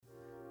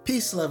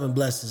Peace, Love, and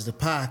Blessings, the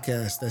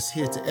podcast that's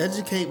here to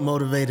educate,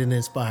 motivate, and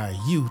inspire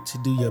you to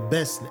do your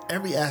best in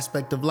every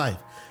aspect of life.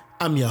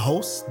 I'm your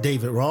host,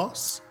 David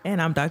Ross.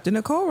 And I'm Dr.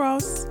 Nicole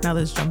Ross. Now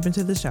let's jump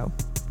into the show.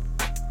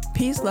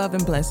 Peace, Love,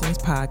 and Blessings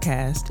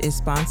podcast is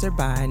sponsored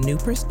by New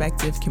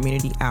Perspective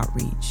Community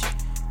Outreach,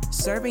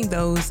 serving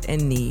those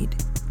in need.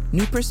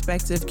 New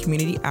Perspective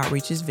Community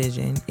Outreach's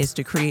vision is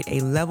to create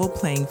a level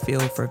playing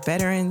field for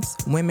veterans,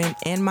 women,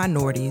 and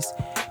minorities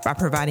by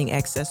providing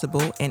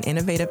accessible and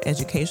innovative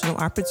educational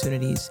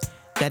opportunities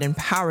that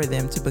empower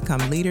them to become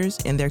leaders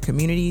in their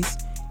communities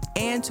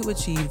and to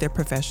achieve their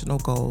professional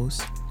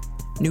goals.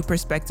 New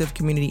Perspective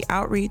Community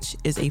Outreach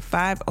is a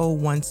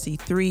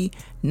 501c3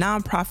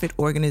 nonprofit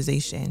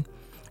organization.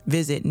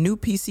 Visit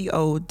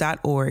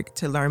newpco.org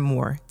to learn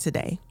more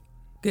today.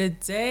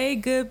 Good day,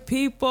 good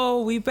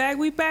people. We back.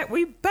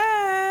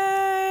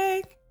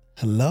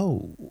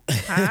 Hello.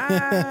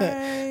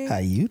 Hi. How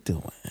you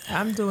doing?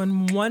 I'm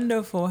doing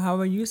wonderful. How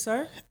are you,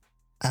 sir?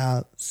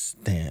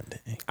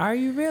 Outstanding. Are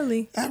you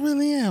really? I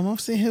really am. I'm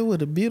sitting here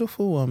with a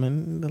beautiful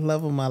woman, the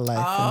love of my life.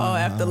 Oh,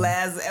 after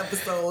last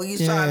episode,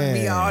 he's trying to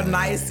be all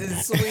nice and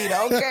sweet.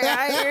 Okay,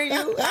 I hear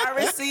you. I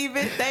receive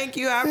it. Thank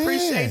you. I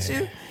appreciate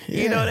you.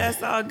 You know,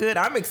 that's all good.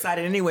 I'm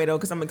excited anyway, though,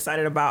 because I'm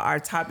excited about our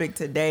topic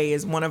today.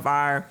 Is one of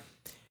our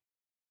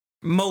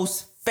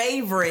most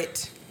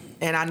favorite,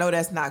 and I know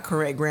that's not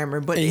correct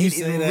grammar, but it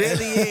really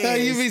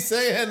is. You be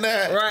saying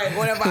that. Right.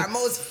 One of our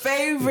most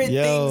favorite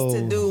things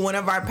to do, one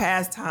of our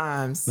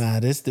pastimes. Nah,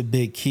 that's the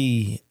big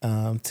key.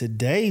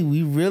 Today,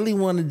 we really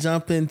want to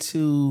jump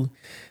into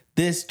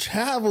this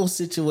travel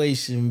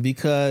situation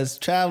because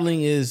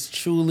traveling is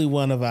truly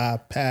one of our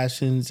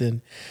passions,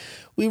 and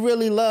we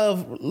really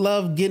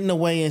love getting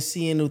away and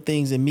seeing new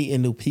things and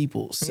meeting new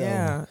people. So,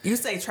 yeah. You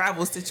say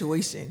travel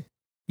situation.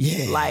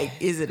 Yeah. Like,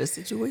 is it a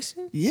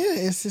situation? Yeah,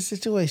 it's a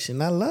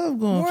situation. I love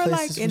going more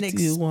places like an with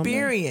you,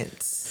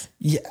 experience.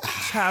 Yeah.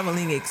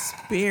 Traveling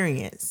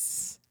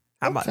experience.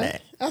 How about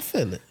that? I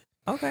feel it.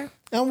 Okay.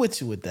 I'm with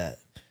you with that.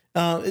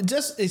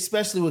 Just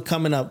especially with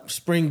coming up,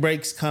 spring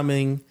break's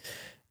coming.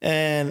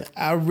 And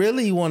I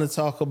really want to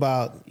talk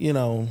about,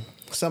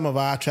 some of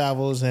our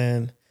travels,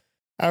 and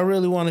I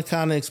really want to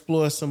kind of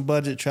explore some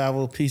budget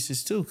travel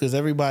pieces too, because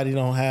everybody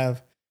don't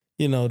have,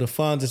 the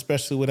funds,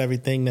 especially with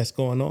everything that's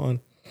going on,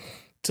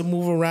 to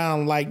move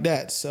around like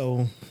that.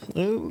 So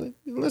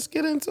let's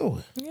get into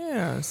it.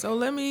 Yeah. So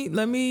let me,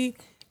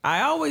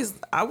 I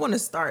want to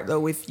start though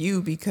with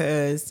you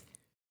because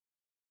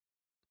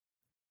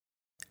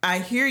I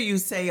hear you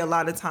say a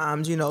lot of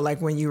times, like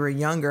when you were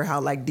younger,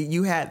 how like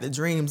you had the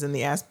dreams and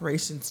the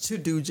aspirations to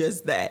do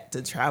just that,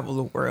 to travel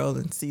the world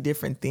and see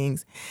different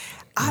things.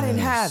 I didn't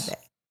have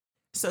that.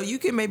 So you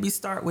can maybe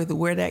start with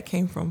where that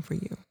came from for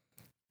you.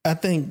 I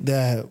think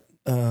that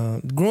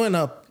growing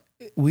up,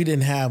 we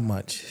didn't have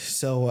much.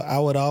 So I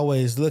would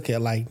always look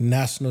at like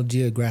National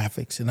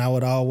Geographics, and I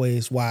would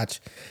always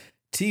watch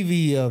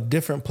TV of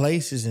different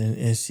places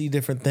and see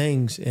different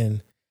things.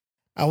 And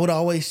I would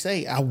always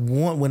say,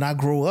 when I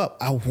grow up,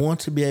 I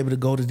want to be able to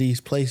go to these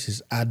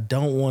places. I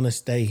don't want to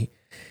stay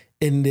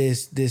in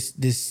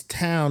this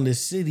town,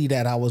 this city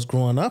that I was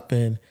growing up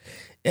in.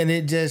 And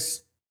it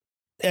just,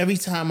 every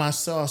time I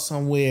saw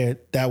somewhere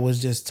that was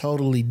just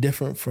totally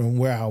different from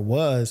where I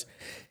was,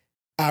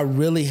 I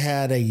really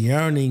had a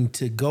yearning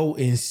to go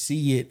and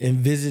see it and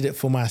visit it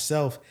for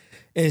myself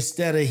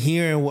instead of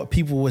hearing what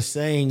people were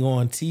saying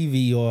on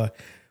TV or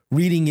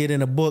reading it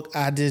in a book.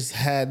 I just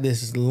had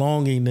this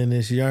longing and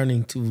this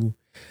yearning to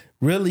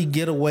really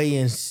get away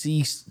and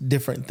see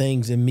different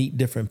things and meet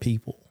different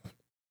people.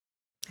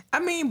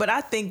 I mean, but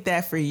I think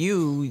that for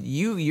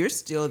you're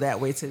still that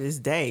way to this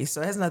day.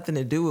 So it has nothing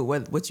to do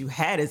with what you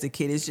had as a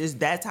kid. It's just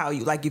that's how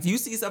you, like, if you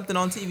see something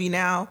on TV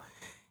now,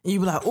 and you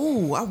be like,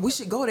 oh, we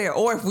should go there.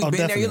 Or if we've been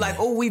definitely. there, you're like,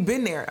 oh, we've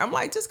been there. I'm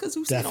like, just because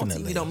you see it on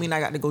TV don't mean I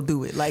got to go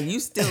do it. Like, you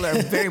still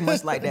are very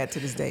much like that to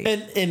this day.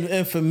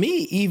 And for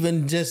me,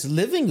 even just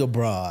living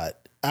abroad,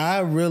 I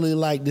really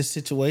like this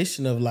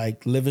situation of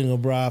like living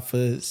abroad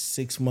for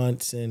 6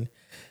 months and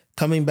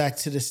coming back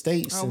to the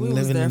States and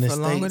living in the States. We was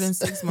there for longer than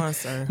 6 months,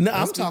 sir. No,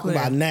 I'm talking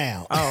about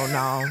now. Oh,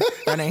 no.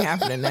 That ain't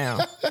happening now.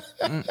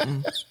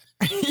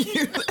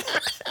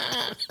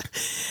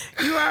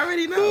 You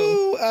already know.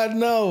 Ooh, I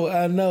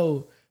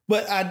know.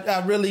 But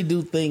I really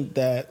do think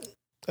that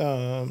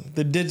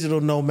the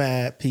digital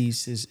nomad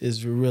piece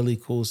is a really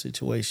cool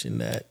situation.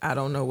 That I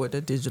don't know what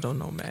the digital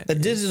nomad is. A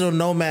digital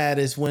nomad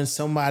is when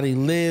somebody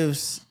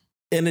lives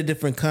in a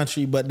different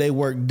country, but they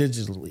work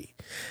digitally.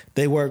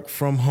 They work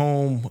from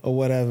home or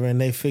whatever, and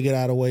they figured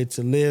out a way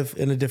to live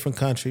in a different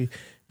country,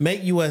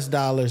 make US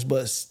dollars,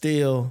 but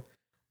still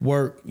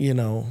work, in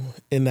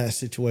that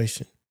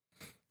situation.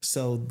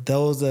 So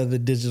those are the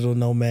digital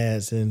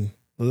nomads, and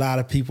a lot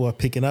of people are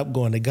picking up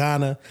going to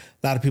Ghana.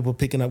 A lot of people are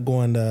picking up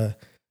going to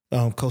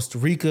Costa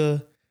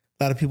Rica.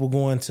 A lot of people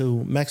going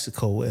to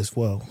Mexico as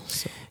well.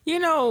 So.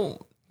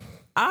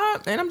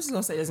 And I'm just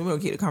going to say this and we'll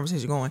keep the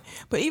conversation going.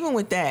 But even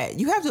with that,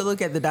 you have to look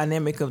at the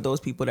dynamic of those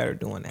people that are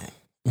doing that.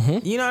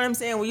 Mm-hmm. You know what I'm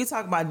saying? When you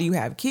talk about, do you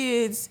have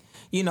kids?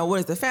 what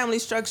is the family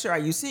structure? Are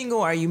you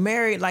single? Are you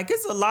married? Like,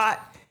 it's a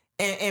lot.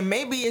 And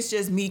maybe it's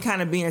just me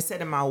kind of being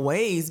set in my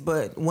ways.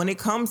 But when it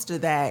comes to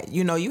that,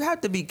 you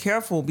have to be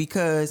careful,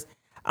 because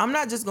I'm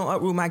not just going to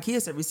uproot my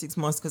kids every 6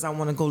 months because I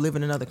want to go live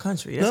in another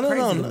country. That's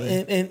crazy to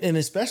me. And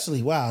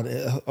especially, wow,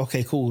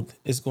 okay, cool,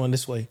 it's going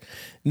this way.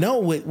 No,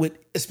 with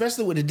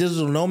especially with the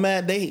digital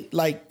nomad, they,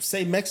 like,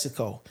 say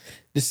Mexico,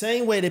 the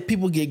same way that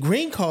people get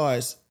green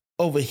cards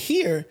over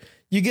here,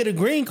 you get a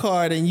green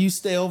card and you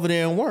stay over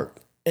there and work.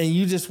 And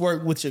you just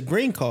work with your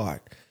green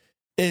card.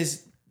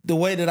 Is the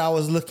way that I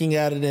was looking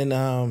at it,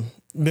 and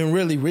been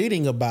really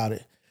reading about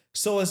it.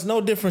 So it's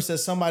no difference than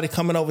somebody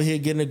coming over here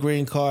getting a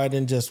green card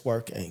and just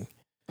working.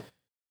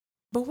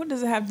 But what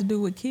does it have to do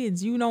with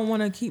kids? You don't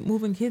want to keep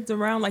moving kids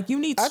around. Like, you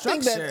need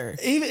structure.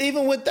 I think that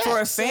even with that,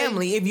 for a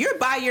family, if you're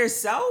by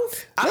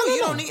yourself, you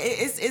don't need.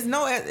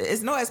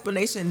 It's no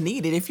explanation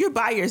needed. If you're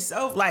by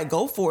yourself, like,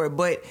 go for it.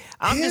 But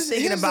I'm just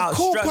thinking about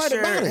cool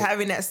structure,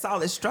 having that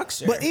solid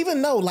structure. But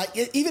even though, like,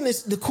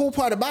 the cool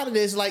part about it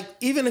is, like,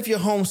 even if you're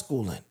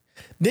homeschooling,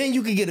 then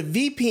you could get a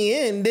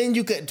VPN. Then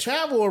you could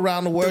travel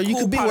around the world. You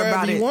could be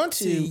wherever you want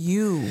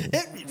to.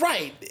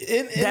 Right.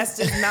 That's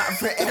just not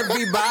for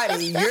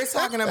everybody. You're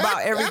talking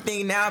about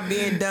everything now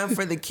being done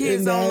for the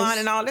kids online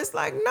and all this.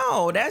 Like,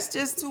 no, that's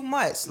just too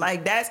much.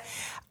 Like,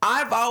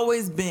 I've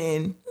always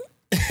been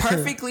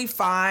perfectly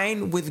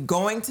fine with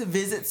going to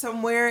visit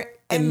somewhere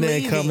and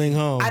then leaving. Coming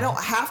home. I don't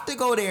have to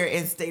go there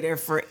and stay there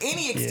for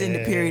any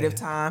extended period of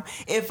time.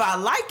 If I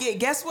like it,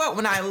 guess what?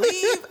 When I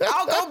leave,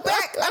 I'll go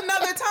back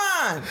another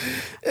time.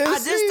 I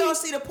just don't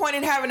see the point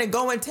in having to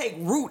go and take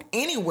root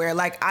anywhere.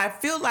 Like, I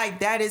feel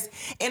like that is,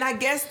 and I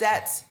guess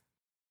that's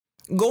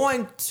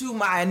going to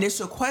my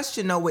initial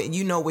question though,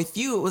 with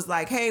you, it was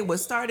like, hey, what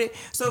started?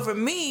 So for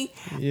me,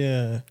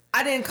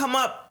 I didn't come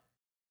up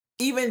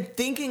even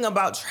thinking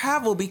about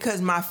travel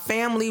because my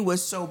family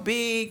was so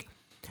big.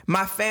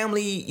 My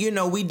family,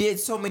 we did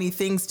so many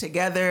things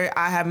together.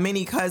 I have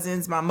many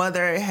cousins. My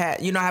mother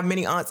had, I have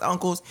many aunts,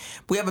 uncles.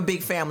 We have a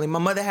big family. My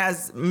mother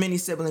has many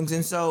siblings.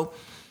 And so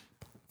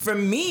for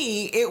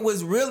me, it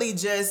was really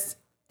just,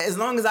 as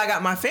long as I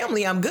got my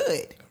family, I'm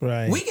good.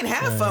 Right. We can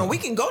have fun. We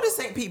can go to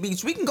St. Pete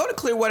Beach. We can go to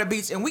Clearwater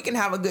Beach, and we can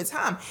have a good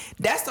time.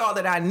 That's all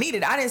that I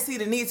needed. I didn't see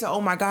the need to,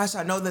 oh my gosh,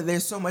 I know that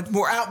there's so much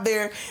more out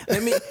there.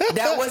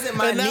 That wasn't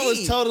my need. That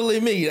was totally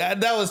me.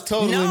 That was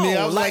totally me.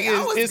 I was like,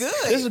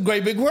 it's a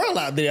great big world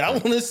out there. I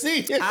want to see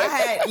it. I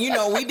had,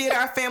 we did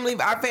our family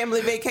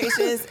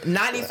vacations.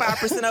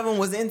 95% of them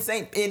was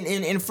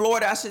in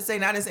Florida. I should say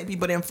not in St.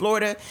 Pete, but in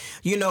Florida.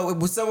 It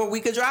was somewhere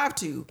we could drive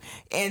to.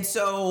 And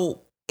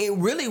so it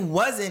really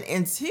wasn't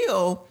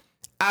until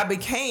I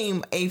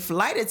became a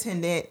flight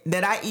attendant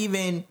that I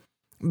even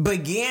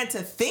began to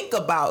think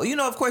about,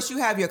 of course you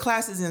have your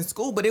classes in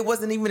school, but it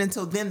wasn't even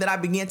until then that I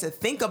began to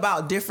think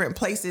about different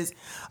places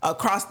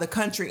across the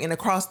country and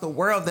across the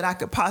world that I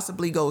could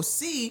possibly go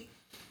see.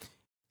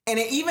 And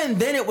even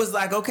then it was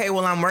like, okay,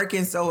 well, I'm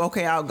working, so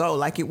okay, I'll go.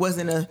 Like, it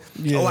wasn't I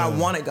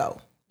want to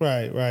go.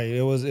 Right.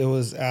 It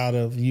was out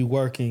of you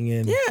working,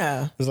 and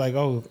it was like,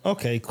 oh,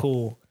 okay,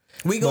 cool.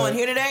 We going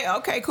here today?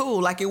 Okay,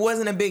 cool. Like, it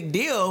wasn't a big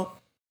deal,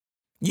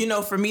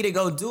 for me to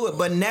go do it.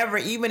 But never,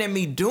 even in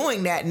me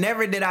doing that,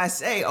 never did I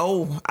say,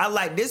 oh, I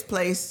like this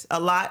place a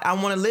lot. I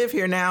want to live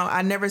here now.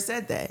 I never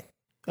said that.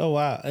 Oh,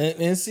 wow.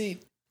 And see,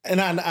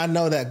 and I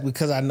know that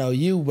because I know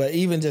you, but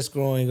even just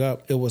growing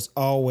up, I've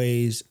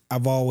always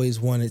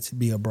wanted to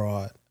be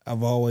abroad.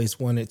 I've always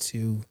wanted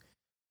to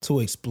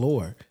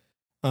explore.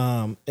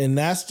 And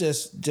that's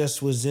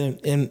just was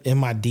in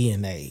my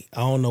DNA.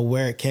 I don't know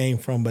where it came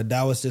from, but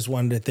that was just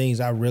one of the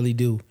things I really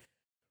do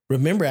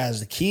remember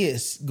as a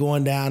kid,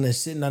 going down and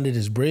sitting under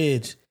this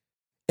bridge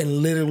and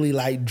literally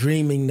like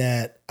dreaming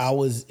that I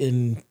was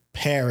in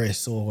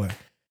Paris or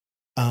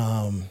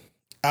I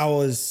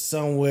was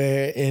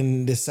somewhere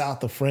in the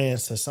south of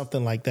France or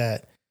something like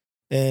that.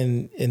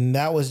 And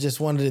that was just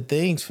one of the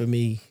things for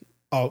me.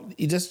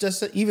 Just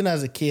even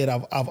as a kid,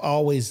 I've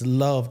always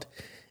loved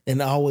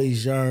and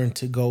always yearned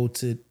to go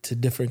to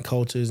different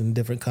cultures and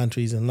different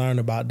countries and learn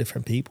about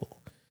different people,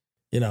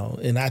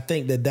 and I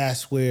think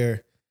that's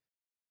where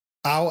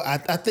I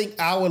think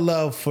our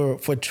love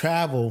for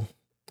travel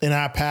and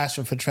our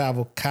passion for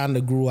travel kind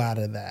of grew out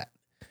of that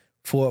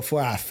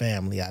for our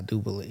family, I do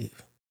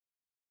believe.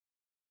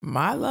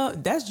 My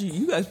love, that's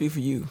you guys speak for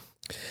you.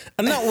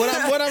 No,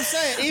 what I'm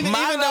saying,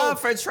 my love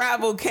for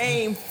travel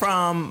came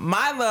from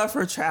my love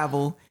for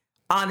travel.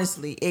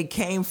 Honestly, it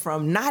came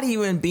from not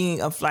even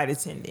being a flight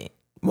attendant.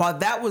 While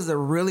that was a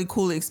really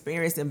cool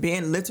experience and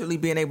literally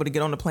being able to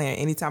get on the plane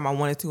anytime I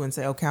wanted to and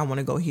say, okay, I want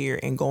to go here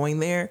and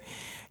going there,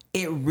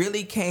 it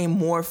really came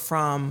more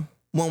from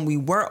when we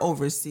were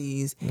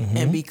overseas. Mm-hmm.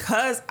 And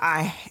because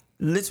I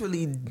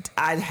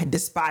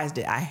despised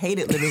it. I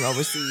hated living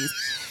overseas.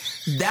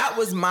 That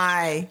was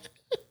my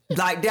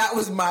Like, that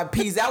was my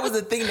peace. That was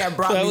the thing that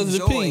brought me joy. That was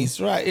the peace,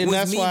 right? And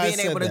that's me why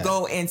being able to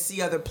go and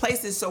see other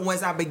places. So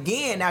once I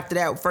began after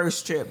that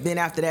first trip, then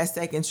after that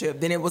second trip,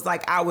 then it was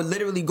like I would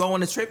literally go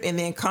on a trip and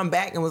then come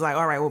back and was like,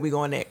 all right, where we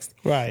going next?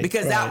 Right.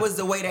 Because that was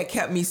the way that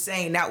kept me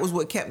sane. That was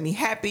what kept me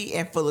happy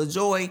and full of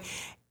joy.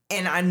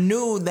 And I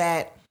knew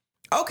that,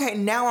 okay,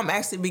 now I'm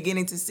actually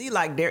beginning to see,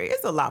 like, there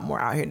is a lot more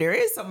out here. There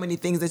is so many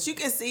things that you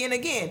can see. And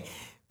again,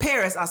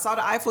 Paris, I saw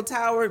the Eiffel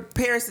Tower.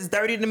 Paris is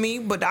dirty to me,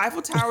 but the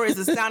Eiffel Tower is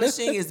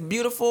astonishing. It's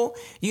beautiful.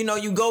 You know,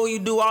 you go, you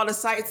do all the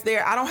sights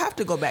there. I don't have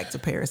to go back to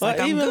Paris. Like,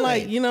 even I'm good.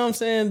 like, you know what I'm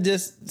saying?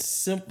 Just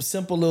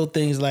simple little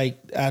things like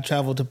I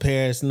traveled to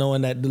Paris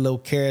knowing that the little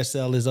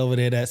carousel is over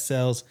there that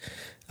sells,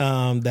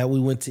 that we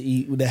went to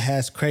eat, that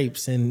has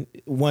crepes. And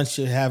once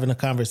you're having a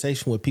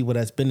conversation with people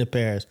that's been to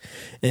Paris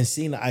and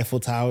seen the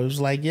Eiffel Tower, it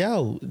was like,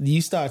 yo, you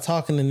start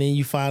talking and then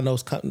you find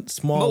those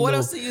small but what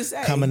else do you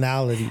say?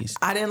 commonalities.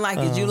 I didn't like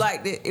it. You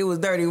liked it. It was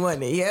dirty,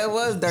 wasn't it? Yeah, it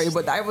was dirty,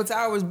 but the Eiffel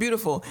Tower was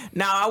beautiful.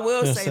 Now, I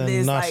will say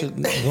this.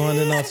 Going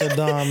to Notre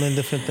Dame and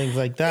different things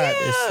like that.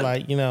 Yeah. It's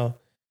like, you know,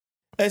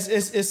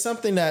 it's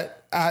something that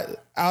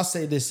I'll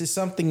say this. It's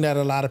something that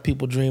a lot of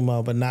people dream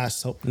of, but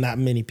not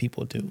many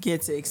people do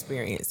get to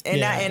experience.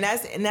 And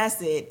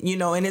that's it. You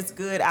know, and it's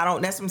good.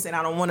 That's what I'm saying.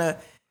 I don't want to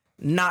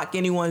knock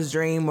anyone's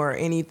dream or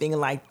anything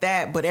like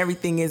that, but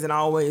everything isn't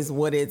always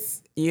what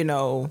it's, you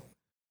know,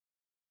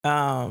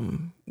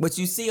 what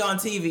you see on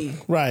TV.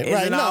 Right.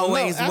 Isn't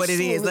always what it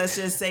is. Let's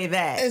just say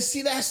that. And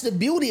see, that's the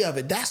beauty of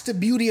it. That's the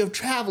beauty of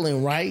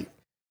traveling, right?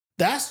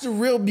 That's the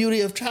real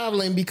beauty of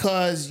traveling,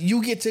 because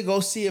you get to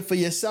go see it for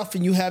yourself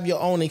and you have your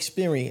own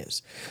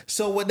experience.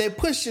 So what they're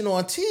pushing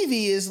on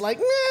TV is like,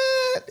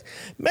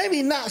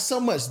 maybe not so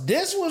much.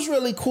 This was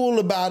really cool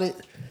about it,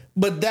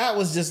 but that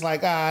was just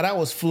like, that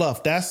was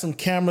fluff. That's some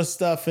camera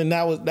stuff, and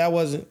that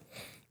wasn't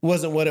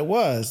what it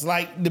was.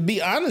 Like, to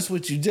be honest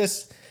with you,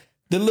 just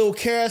the little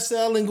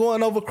carousel and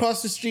going over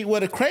across the street where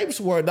the crepes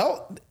were.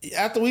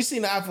 After we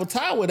seen the Eiffel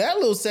Tower, that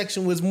little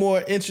section was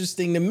more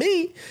interesting to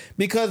me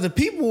because the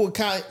people were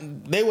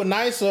they were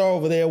nicer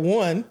over there,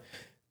 one.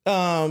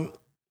 And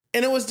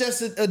it was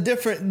just a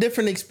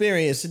different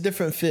experience, a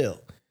different feel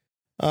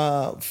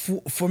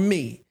for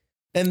me.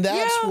 And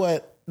that's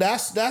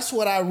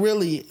what I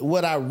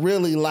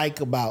really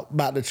like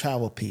about the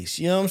travel piece.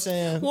 You know what I'm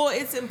saying? Well,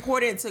 it's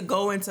important to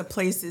go into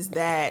places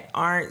that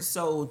aren't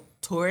so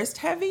tourist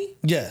heavy.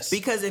 Yes.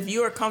 Because if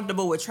you are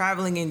comfortable with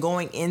traveling and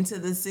going into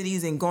the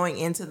cities and going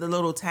into the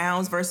little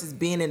towns versus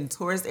being in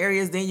tourist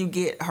areas, then you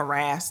get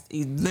harassed.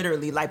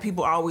 Literally, like,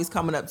 people are always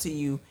coming up to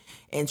you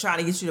and trying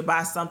to get you to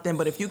buy something.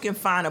 But if you can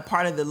find a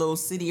part of the little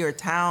city or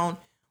town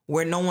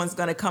where no one's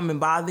going to come and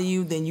bother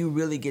you, then you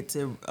really get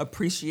to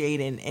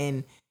appreciate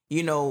and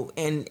you know,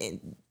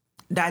 and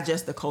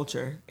digest the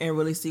culture and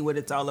really see what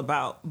it's all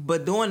about.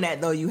 But doing that,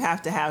 though, you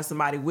have to have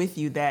somebody with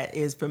you that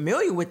is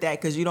familiar with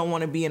that, because you don't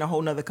want to be in a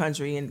whole nother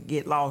country and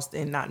get lost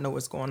and not know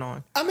what's going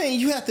on. I mean,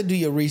 you have to do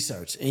your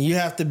research and you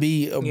have to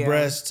be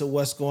abreast to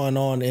what's going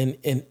on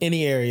in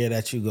any area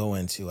that you go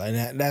into.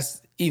 And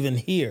that's even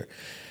here.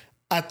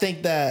 I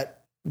think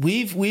that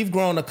we've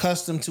grown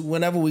accustomed to,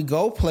 whenever we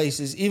go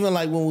places, even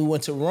like when we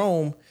went to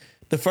Rome,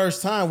 the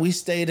first time we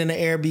stayed in an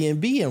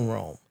Airbnb in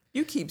Rome.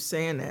 You keep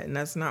saying that, and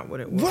that's not what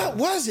it was. What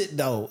was it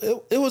though?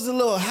 It was a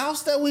little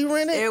house that we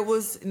rented. It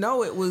was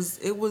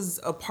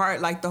a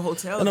part like the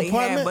hotel An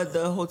apartment? had, but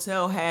the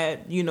hotel had,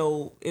 you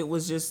know, it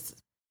was just.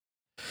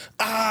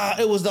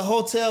 It was the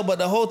hotel, but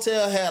the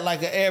hotel had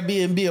like an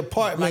Airbnb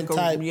apartment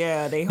type.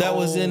 Yeah, that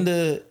was in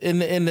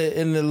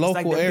the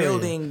local like area.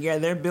 Building. Yeah,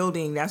 their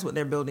building. That's what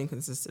their building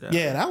consisted of.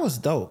 Yeah, that was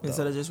dope.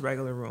 Instead of just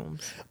regular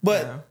rooms.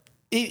 But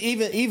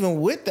even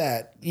with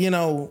that, you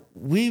know,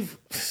 when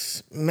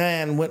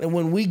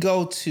we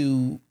go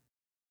to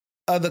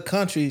other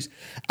countries,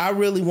 I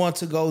really want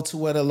to go to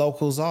where the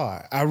locals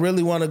are. I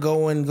really want to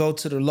go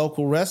to the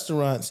local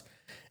restaurants,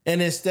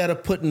 and instead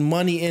of putting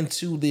money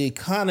into the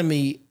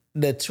economy,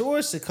 the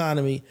tourist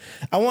economy,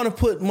 I want to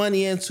put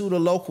money into the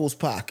locals'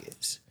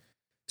 pockets.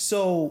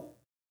 So,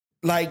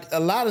 like, a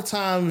lot of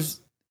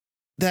times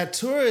that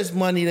tourist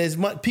money, there's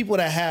people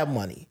that have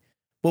money.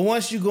 But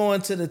once you go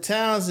into the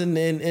towns and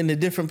the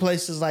different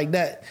places like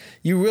that,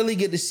 you really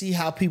get to see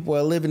how people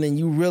are living, and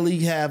you really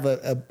have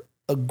a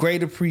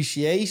great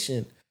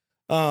appreciation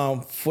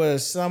for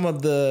some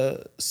of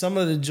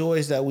the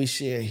joys that we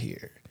share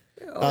here.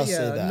 I'll say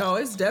that. No,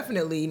 it's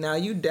definitely, now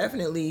you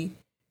definitely,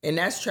 and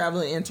that's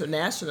traveling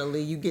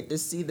internationally, you get to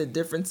see the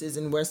differences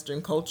in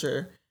Western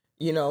culture,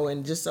 you know,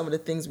 and just some of the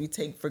things we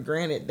take for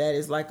granted. That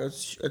is like a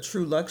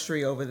true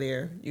luxury over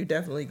there. You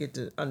definitely get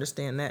to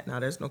understand that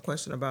now. There's no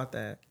question about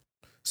that.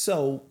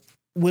 So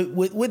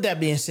with that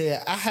being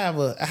said, I have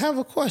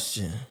a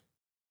question.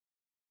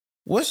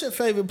 What's your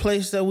favorite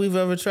place that we've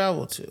ever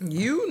traveled to?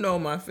 You know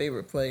my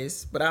favorite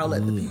place, but I'll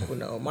let the people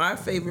know. My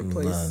favorite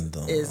place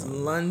is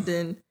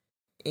London,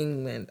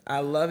 England.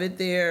 I love it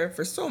there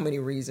for so many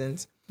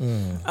reasons.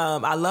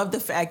 I love the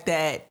fact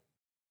that,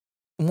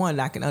 one,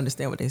 I can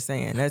understand what they're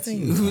saying. That's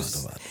huge.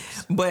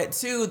 But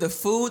too, the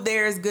food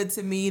there is good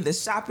to me. The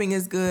shopping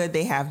is good.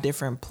 They have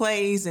different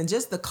plays, and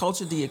just the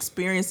culture, the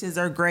experiences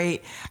are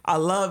great.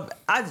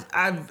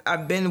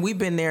 We've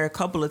been there a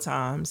couple of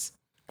times.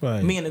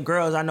 Right. Me and the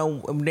girls. I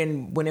know.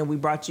 Then when we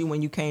brought you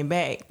when you came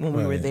back when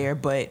we were there,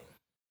 but.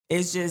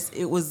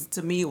 It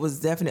was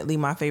definitely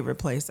my favorite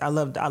place. I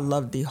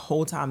loved the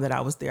whole time that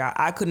I was there.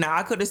 I could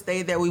have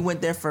stayed there. We went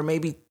there for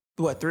maybe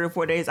 3 or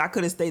 4 days. I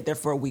could have stayed there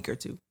for a week or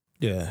two.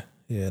 Yeah.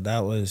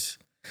 That was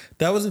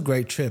a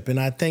great trip.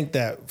 And I think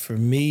that for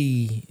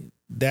me,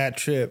 that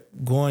trip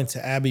going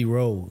to Abbey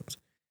Road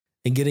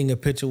and getting a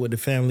picture with the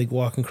family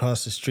walking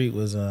across the street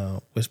was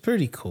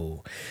pretty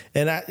cool.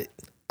 And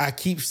I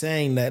keep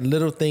saying that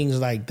little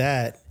things like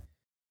that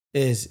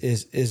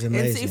is amazing.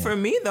 And see, for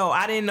me though,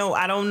 I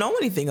don't know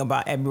anything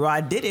about Abbey Road. I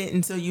didn't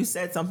until you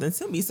said something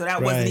to me, so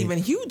that wasn't even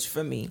huge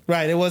for me.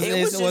 Right, it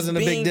wasn't a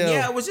big deal.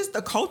 Yeah, it was just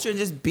the culture and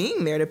just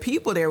being there. The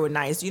people there were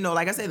nice.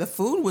 Like I said, the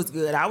food was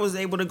good. I was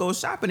able to go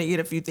shopping and get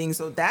a few things,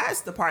 so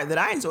that's the part that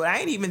I enjoyed. I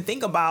didn't even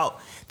think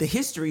about the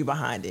history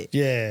behind it.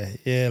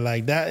 Yeah,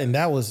 like that, and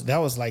that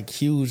was like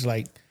huge,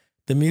 like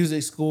the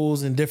music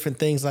schools and different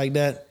things like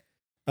that.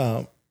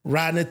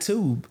 Riding a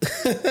tube,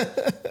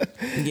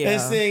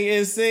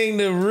 and seeing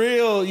the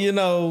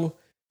real,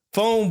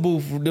 phone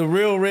booth, the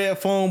real red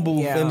phone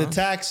booth, and the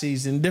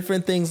taxis and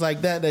different things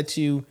like that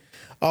you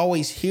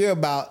always hear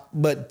about,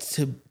 but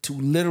to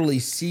literally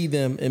see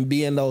them and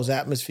be in those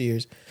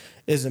atmospheres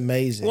is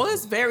amazing. Well,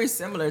 it's very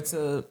similar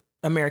to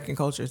American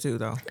culture too,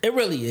 though. It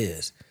really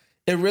is.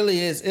 It really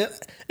is. And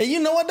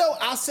you know what though?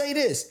 I'll say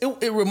this: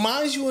 it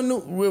reminds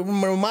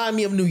remind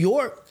me of New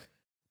York,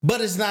 but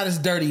it's not as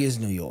dirty as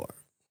New York.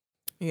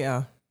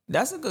 Yeah,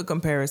 that's a good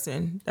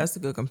comparison. I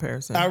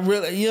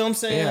really, you know what I'm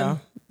saying? Yeah.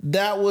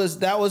 That was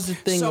the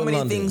thing. So many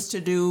London. things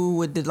to do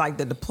with the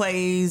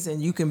plays,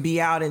 and you can be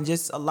out and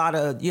just a lot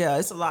of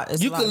it's a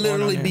lot. You can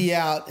literally be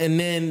out, and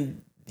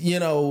then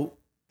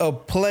a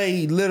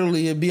play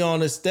literally would be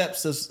on the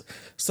steps of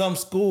some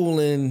school,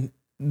 and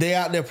they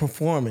out there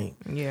performing.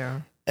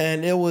 Yeah,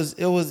 and it was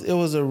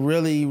a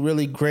really,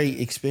 really great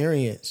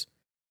experience.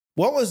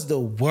 What was the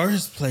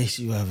worst place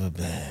you ever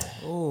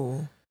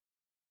been?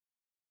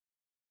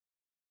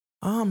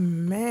 Oh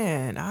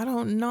man, I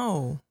don't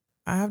know.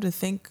 I have to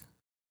think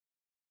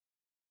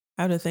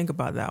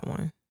about that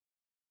one.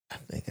 I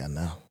think I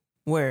know.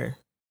 Where?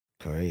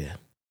 Korea.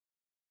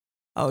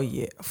 Oh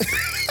yeah.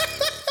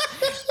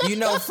 You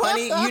know what's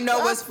funny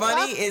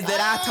is that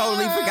I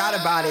totally forgot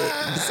about it.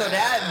 So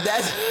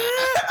that's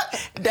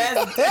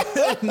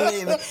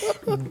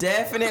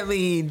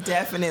definitely.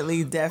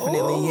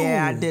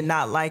 Yeah, I did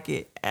not like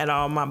it at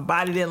all. My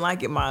body didn't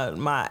like it.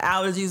 My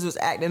allergies was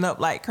acting up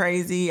like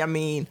crazy. I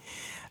mean,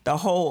 the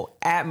whole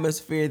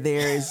atmosphere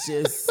there is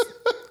just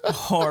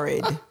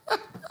horrid.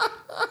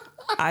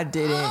 I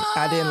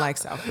didn't like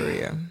South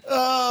Korea.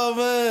 Oh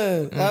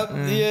man,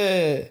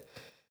 yeah.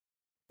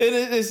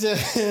 It's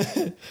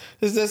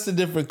just a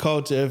different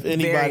culture. If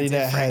anybody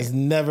that has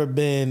never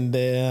been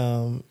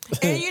there,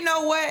 and you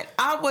know what,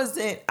 I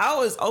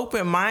was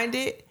open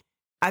minded.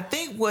 I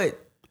think what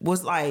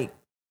was like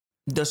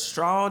the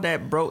straw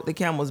that broke the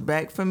camel's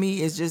back for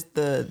me is just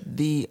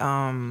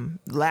the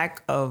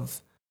lack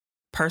of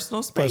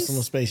personal space.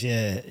 Personal space,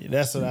 yeah.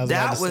 That's what I was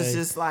about to say. That was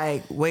just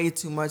like way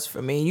too much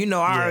for me.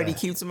 I already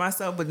keep to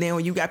myself, but then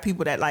when you got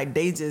people that like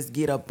they just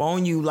get up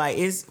on you, like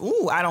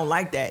I don't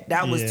like that.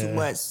 That was too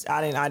much.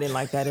 I didn't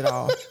like that at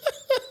all.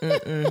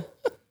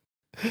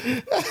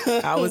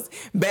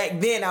 Back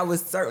then I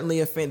was certainly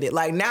offended.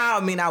 Like now, I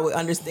mean, I would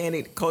understand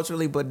it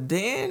culturally, but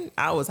then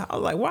I was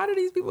like, why do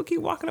these people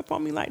keep walking up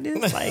on me like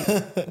this? Like,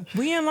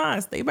 we in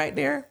line, stay back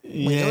there.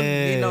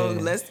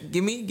 Let's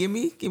give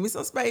me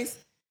some space.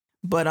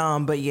 But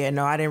yeah,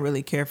 no, I didn't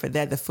really care for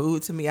that. The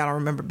food to me, I don't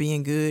remember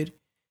being good.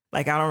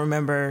 Like I don't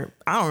remember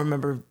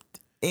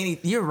any.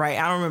 You're right.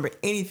 I don't remember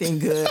anything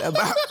good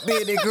about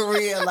being in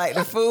Korea. Like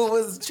the food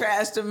was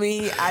trash to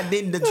me.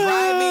 The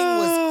driving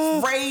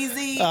was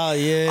crazy. Oh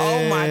yeah.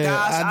 Oh my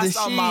gosh. I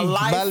saw my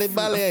life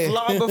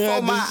long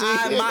before my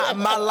eyes.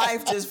 My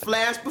life just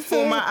flashed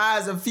before my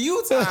eyes a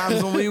few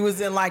times when we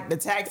was in like the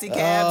taxi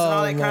cabs and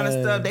all that kind of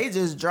stuff. They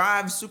just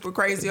drive super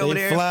crazy over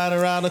there. Flying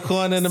around the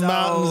corner in the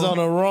mountains on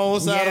the wrong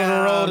side of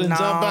the road and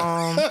jump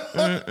out.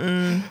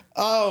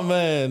 Oh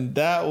man,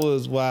 that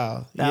was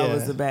wow. That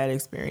was a bad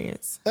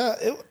experience.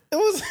 It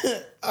was.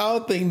 I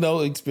don't think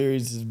no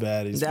experience is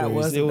bad experience. That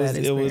was a bad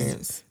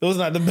experience. It was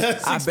not the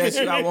best. I bet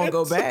you I won't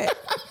go back.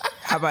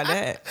 How about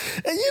that?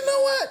 And you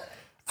know what?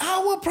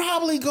 I would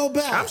probably go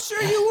back. I'm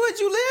sure you would.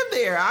 You live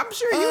there. I'm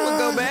sure you would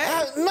go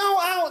back.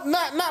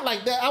 Not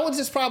like that. I would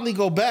just probably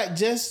go back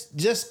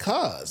just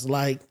cause.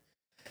 Like,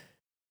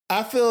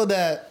 I feel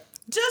that.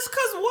 Just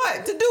cause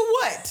what? To do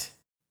what?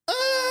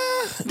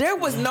 There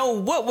was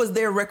what was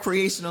there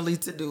recreationally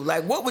to do?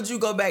 Like, what would you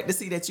go back to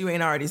see that you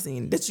ain't already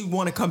seen, that you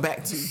want to come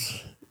back to?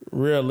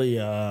 Really,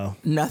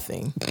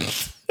 nothing.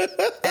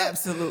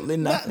 Absolutely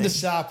nothing. Not the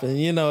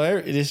shopping.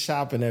 There's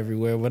shopping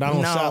everywhere, but I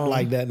don't shop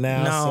like that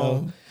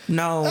now.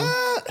 No.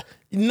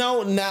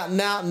 Now,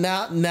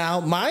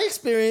 my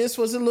experience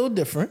was a little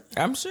different.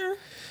 I'm sure.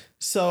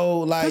 So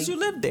like, because you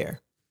lived there.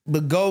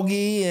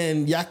 Bulgogi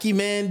and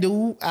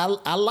Yakimandu,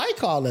 I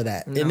like all of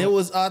that, and it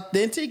was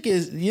authentic.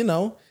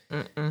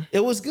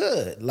 It was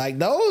good. Like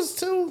those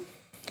two,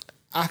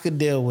 I could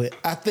deal with.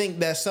 I think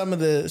that some of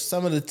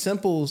the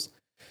temples,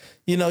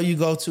 you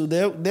go to,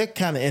 they're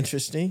kind of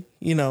interesting.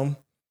 Don't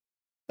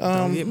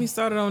get me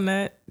started on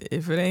that.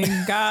 If it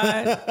ain't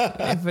God,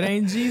 if it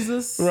ain't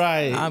Jesus,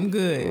 right, I'm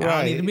good.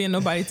 I don't need to be in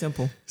nobody's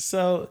temple.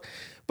 So,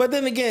 but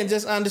then again,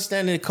 just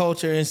understanding the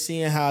culture and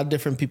seeing how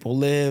different people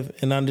live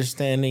and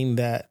understanding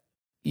that,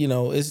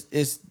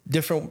 it's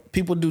different.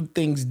 People do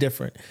things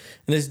different, and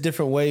there's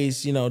different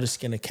ways, to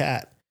skin a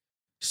cat.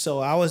 So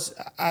I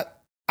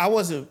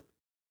wasn't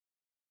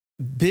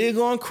big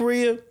on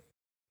Korea,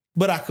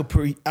 but I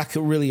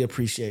could really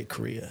appreciate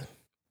Korea.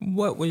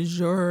 What was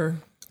your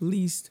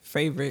least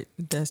favorite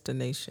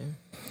destination?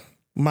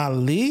 My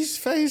least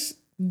favorite?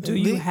 Do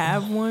you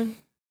have one?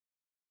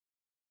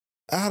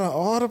 Out of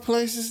all the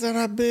places that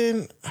I've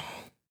been,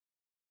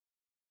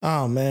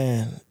 oh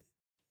man.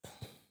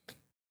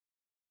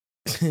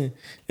 And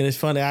it's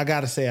funny, I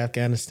gotta say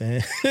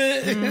Afghanistan.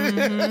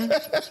 Mm-hmm.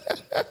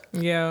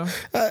 Yeah.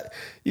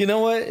 You know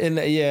what? And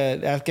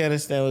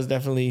Afghanistan was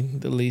definitely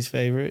the least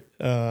favorite.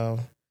 But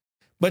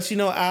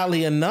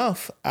oddly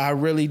enough, I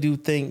really do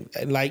think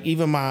like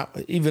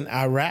even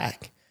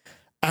Iraq.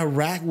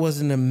 Iraq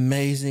was an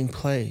amazing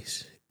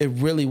place. It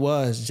really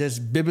was,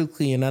 just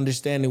biblically and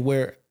understanding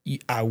where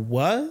I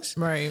was.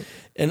 Right.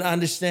 And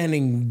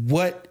understanding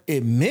what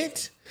it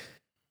meant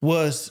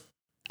was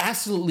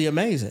absolutely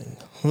amazing.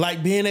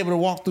 Like being able to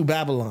walk through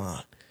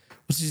Babylon,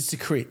 which is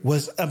Tikrit,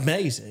 was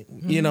amazing.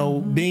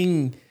 Mm-hmm.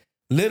 Being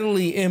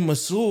literally in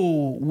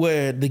Mosul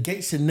where the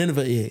gates of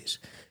Nineveh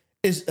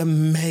is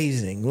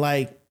amazing.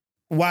 Like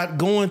while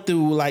going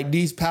through like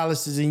these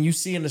palaces and you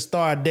seeing the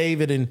Star of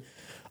David and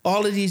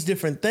all of these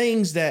different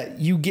things that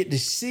you get to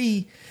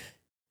see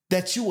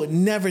that you would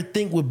never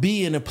think would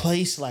be in a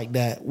place like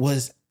that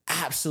was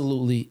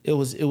absolutely, it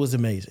was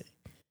amazing.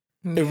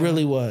 Yeah. It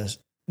really was.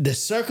 The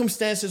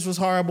circumstances was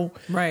horrible.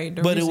 Right.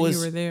 But it was,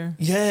 you were there.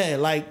 Yeah.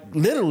 Like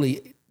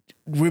literally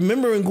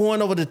remembering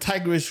going over the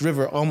Tigris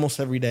River almost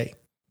every day.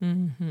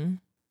 Mm-hmm.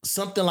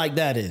 Something like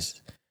that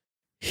is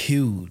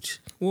huge.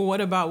 Well,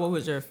 what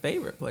was your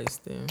favorite place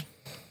then?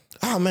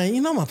 Oh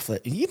man, my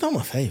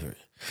favorite.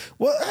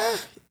 Well,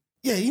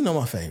 yeah,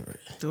 my favorite.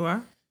 Do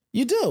I?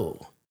 You do.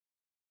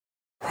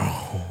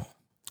 Rome.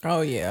 Oh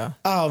yeah.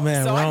 Oh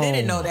man. So Rome. I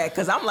didn't know that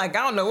because I'm like,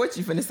 I don't know what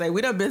you finna say.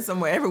 We done been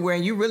somewhere everywhere,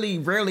 and you really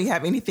rarely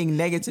have anything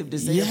negative to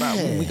say about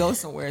when we go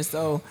somewhere.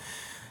 So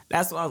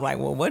that's why I was like,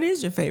 well, what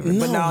is your favorite?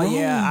 But no, Rome,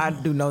 yeah, I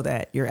do know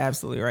that. You're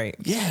absolutely right.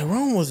 Yeah,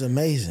 Rome was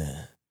amazing.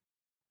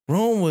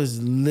 Rome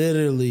was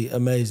literally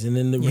amazing,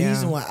 and the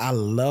reason why I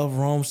love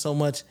Rome so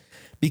much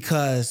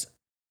because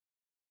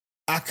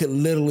I could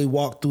literally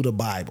walk through the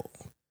Bible.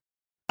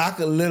 I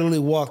could literally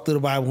walk through the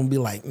Bible and be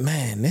like,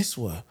 man, this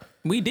was.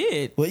 We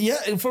did. Well,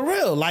 yeah, for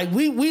real. Like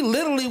we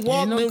literally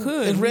walked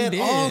and read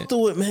all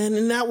through it, man.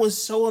 And that was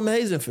so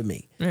amazing for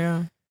me.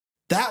 Yeah.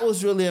 That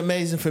was really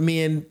amazing for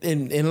me.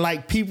 And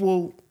like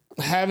people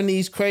having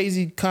these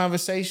crazy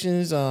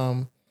conversations,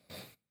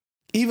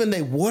 even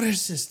their water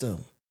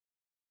system.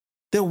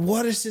 Their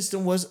water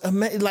system was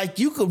amazing. Like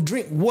you could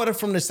drink water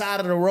from the side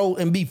of the road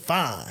and be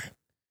fine.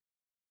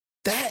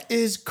 That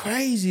is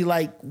crazy.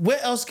 Like where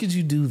else could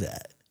you do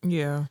that?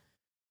 Yeah.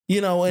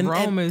 And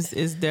Rome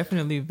is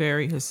definitely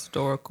very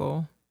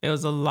historical. There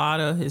was a lot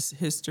of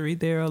history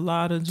there, a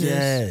lot of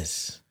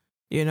just,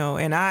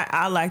 and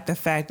I like the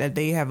fact that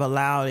they have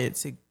allowed it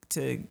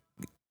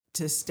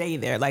to stay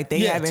there. Like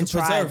they haven't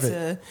tried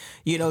to,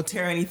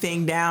 tear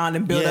anything down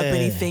and build up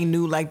anything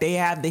new. Like they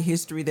have the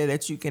history there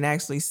that you can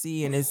actually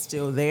see and it's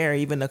still there.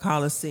 Even the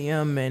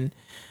Colosseum and,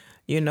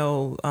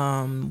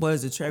 what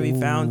is it, Trevi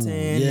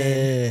Fountain?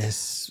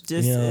 Yes. And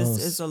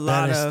just it's a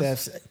lot of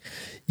steps.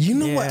 You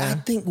know what I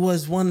think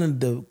was one of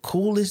the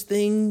coolest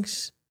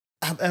things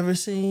I've ever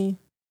seen?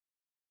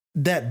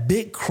 That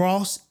big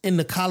cross in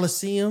the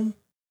Colosseum.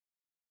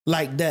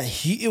 Like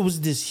that, it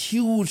was this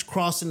huge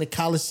cross in the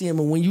Colosseum.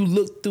 And when you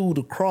look through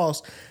the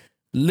cross,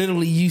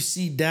 literally you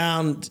see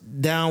down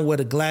where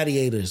the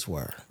gladiators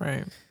were.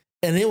 Right.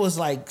 And it was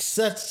like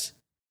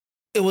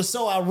it was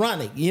so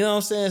ironic. You know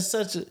what I'm saying?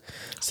 Such a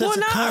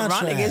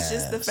contrast. Ironic. It's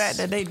just the fact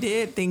that they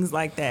did things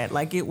like that.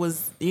 Like it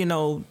was,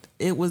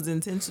 it was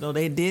intentional.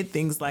 They did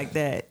things like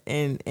that.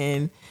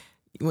 And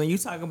when you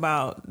talk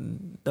about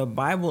the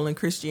Bible and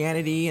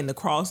Christianity and the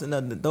cross and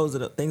those are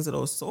the things of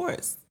those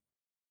sorts,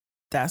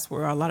 that's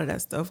where a lot of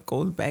that stuff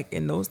goes back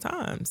in those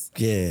times.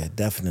 Yeah,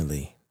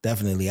 definitely.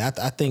 Definitely. I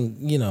think,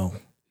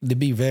 to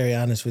be very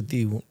honest with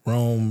you,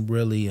 Rome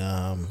really,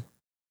 I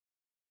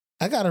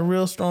got a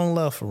real strong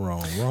love for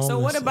Rome. So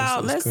what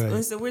about,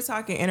 so we're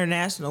talking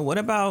international. What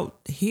about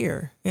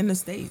here in the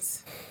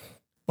States?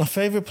 My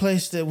favorite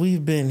place that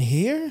we've been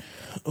here?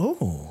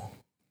 Oh,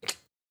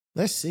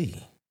 let's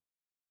see.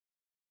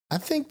 I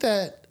think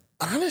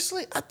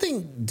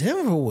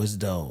Denver was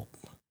dope.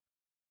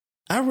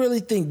 I really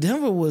think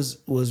Denver was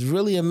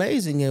really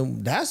amazing.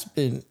 And that's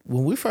been,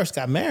 when we first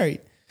got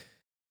married,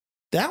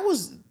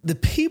 the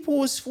people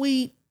was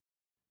sweet.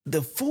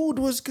 The food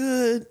was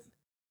good.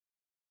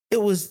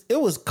 It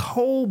was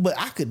cold, but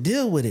I could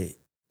deal with it.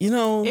 You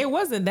know, it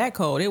wasn't that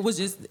cold. It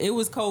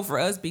was cold for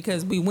us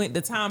because we went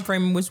the time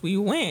frame in which we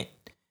went.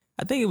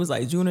 I think it was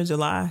like June or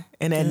July.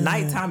 And at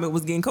nighttime, it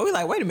was getting cold. We're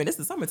like, wait a minute, it's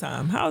the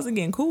summertime. How is it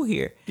getting cool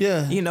here?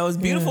 Yeah. You know, it's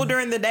beautiful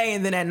during the day.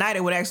 And then at night,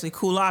 it would actually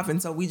cool off.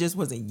 And so we just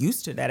wasn't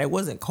used to that. It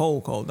wasn't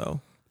cold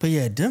though. But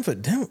yeah,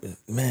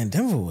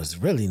 Denver was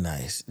really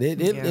nice.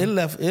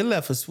 It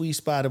left a sweet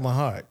spot in my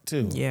heart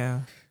too.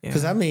 Yeah.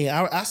 Because I mean,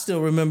 I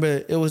still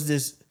remember was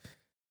it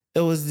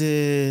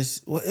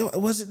this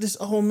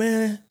old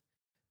man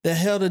that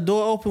held the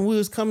door open? We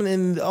was coming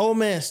and the old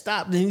man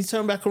stopped and he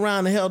turned back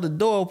around and held the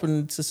door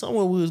open to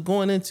somewhere we was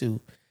going into.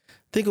 I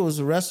think it was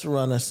a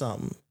restaurant or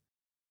something.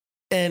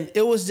 And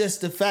it was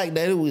just the fact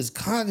that it was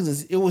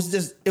cognizant. It was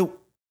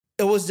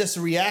just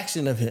a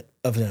reaction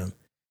of him.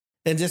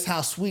 And just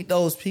how sweet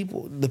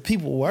the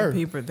people were. The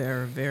people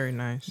there are very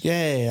nice.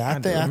 Yeah, I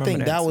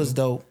think that was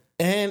dope.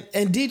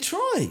 And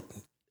Detroit,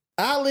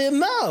 oddly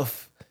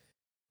enough,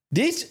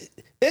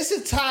 it's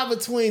a tie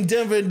between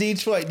Denver and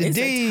Detroit. It's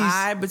a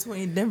tie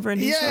between Denver and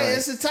Detroit. Yeah,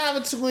 it's a tie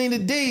between the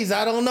D's.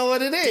 I don't know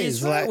what it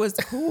is. Detroit was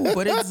cool,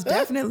 but it's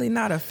definitely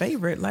not a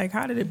favorite. Like,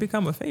 how did it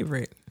become a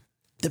favorite?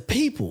 The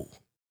people.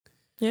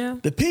 Yeah.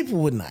 The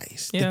people were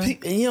nice. Yeah.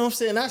 And you know what I'm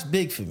saying? That's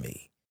big for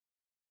me.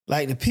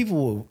 Like, the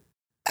people were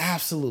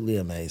absolutely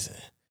amazing.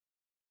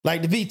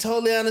 Like, to be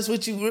totally honest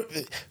with you,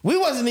 we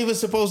wasn't even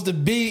supposed to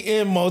be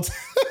in Motown.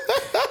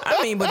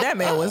 I mean, but that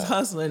man was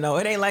hustling though.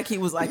 It ain't like he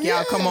was like,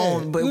 y'all come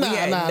on. But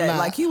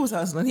like he was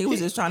hustling. He was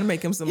just trying to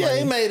make him some money. Yeah,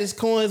 he made his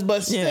coins,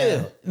 but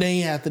still, then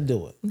he had to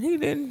do it. He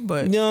didn't,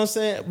 but you know what I'm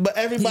saying? But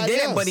everybody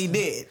else. But he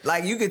did.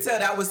 Like, you could tell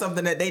that was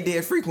something that they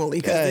did frequently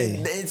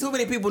because too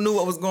many people knew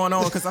what was going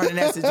on concerning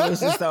that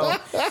situation. So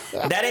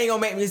that ain't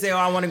gonna make me say, oh,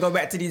 I want to go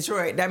back to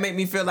Detroit. That made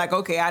me feel like,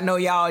 okay, I know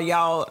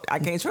y'all, I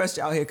can't trust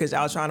y'all here because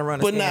y'all trying to run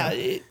a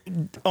scam.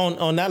 But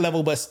on that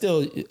level, but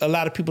still, a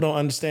lot of people don't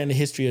understand the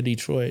history of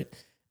Detroit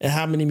and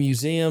how many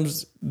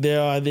museums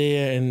there are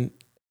there, and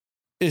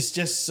it's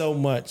just so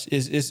much.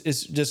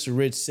 It's just a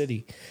rich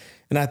city,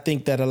 and I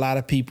think that a lot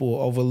of people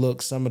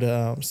overlook some of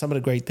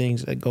the great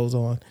things that goes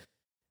on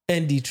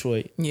in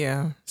Detroit.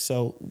 Yeah.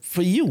 So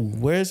for you,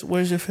 where's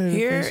your favorite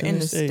here place in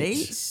the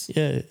States?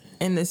 Yeah.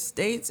 In the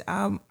States,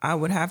 I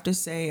would have to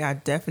say I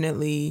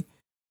definitely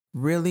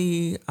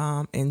really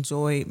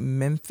enjoyed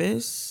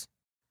Memphis.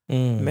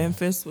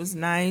 Memphis was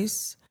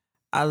nice.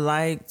 I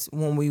liked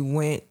when we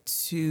went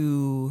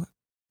to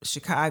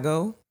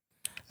Chicago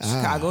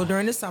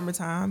during the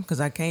summertime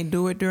because I can't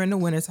do it during the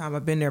wintertime.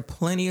 I've been there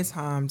plenty of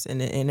times,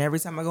 and every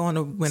time I go in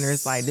the winter,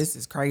 it's like, this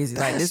is crazy.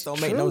 Like, this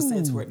don't make no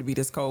sense for it to be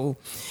this cold.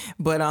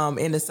 But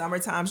in the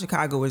summertime,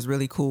 Chicago is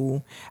really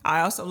cool.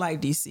 I also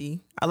like DC.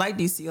 I like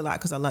DC a lot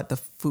because I like the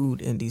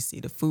food in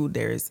DC. The food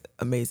there is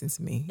amazing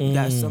to me. You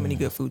got so many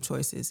good food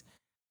choices.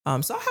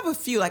 So I have a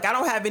few. Like, I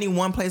don't have any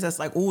one place that's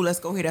like, ooh, let's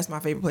go here. That's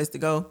my favorite place to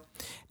go.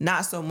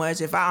 Not so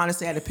much. If I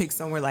honestly had to pick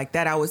somewhere like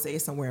that, I would say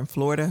it's somewhere in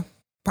Florida.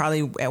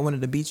 Probably at one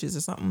of the beaches or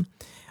something.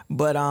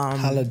 But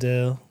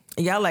Halladale.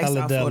 Yeah, I like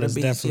South Florida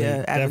Beach.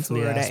 Yeah,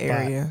 Aventura, that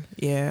area.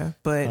 Yeah.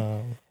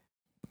 But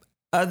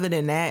other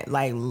than that,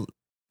 like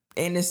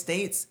in the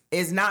States,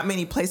 it's not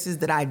many places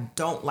that I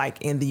don't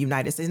like in the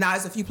United States. Now,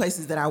 there's a few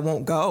places that I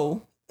won't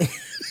go.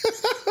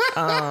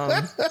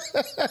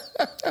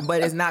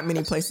 But it's not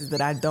many places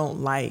that I don't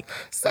like.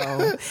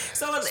 So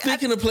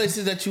speaking of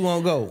places that you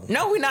won't go.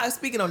 No, we're not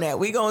speaking on that.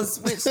 We're gonna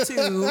switch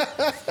to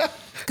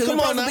because we're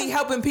supposed to be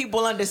helping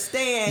people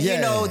understand, you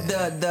know,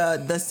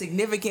 the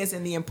significance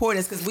and the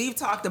importance. Because we've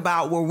talked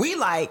about where we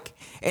like,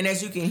 and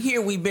as you can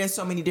hear, we've been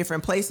so many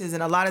different places,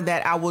 and a lot of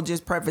that, I will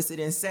just preface it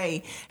and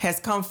say, has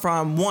come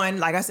from one,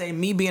 like I say,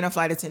 me being a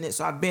flight attendant.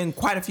 So I've been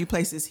quite a few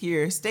places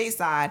here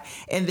stateside,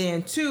 and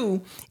then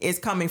two is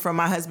coming from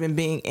my husband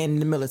being in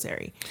the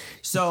military.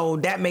 So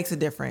that makes a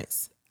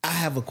difference. I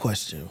have a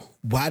question.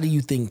 Why do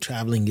you think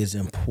traveling is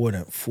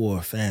important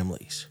for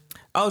families?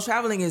 Oh,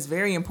 traveling is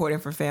very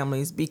important for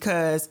families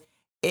because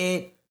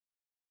it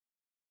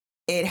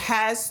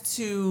has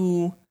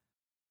to,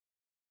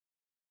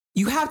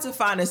 you have to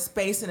find a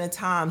space and a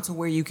time to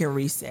where you can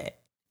reset.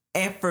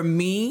 And for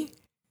me,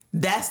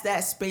 that's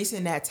that space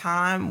and that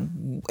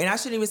time. And I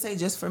shouldn't even say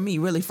just for me,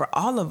 really for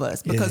all of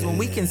us, because when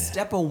we can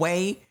step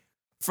away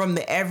from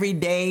the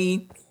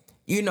everyday,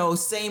 you know,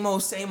 same old,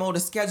 the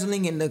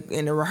scheduling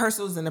and the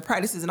rehearsals and the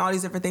practices and all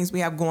these different things we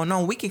have going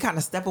on, we can kind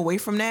of step away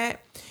from that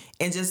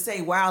and just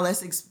say, wow,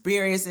 let's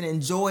experience and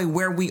enjoy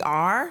where we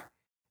are.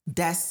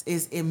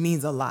 It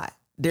means a lot.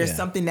 There's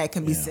something that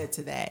can be said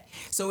to that.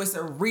 So it's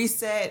a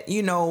reset.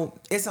 You know,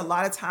 it's a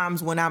lot of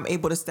times when I'm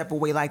able to step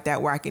away like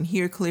that, where I can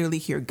hear clearly,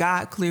 hear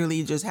God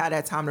clearly, just have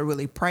that time to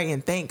really pray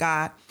and thank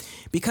God,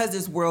 because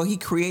this world, He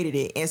created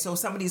it. And so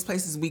some of these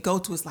places we go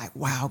to, it's like,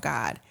 wow,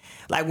 God.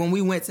 Like when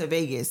we went to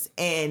Vegas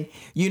and,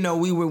 you know,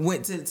 we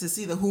went to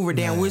see the Hoover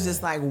Dam, we're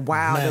just like,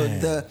 wow,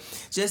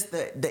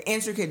 the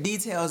intricate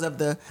details of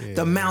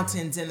the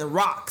mountains and the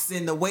rocks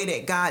and the way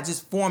that God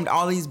just formed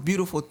all these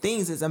beautiful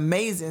things is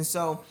amazing.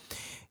 So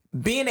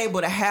being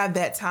able to have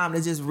that time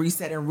to just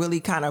reset and really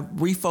kind of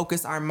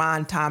refocus our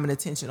mind, time, and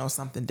attention on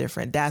something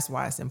different. That's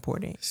why it's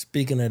important.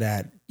 Speaking of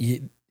that,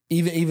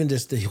 even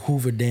just the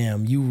Hoover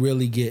Dam, you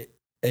really get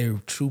a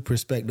true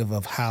perspective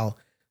of how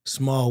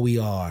small we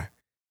are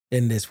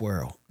in this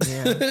world.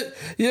 Yeah.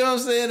 You know what I'm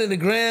saying? In the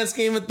grand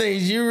scheme of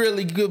things, you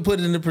really could put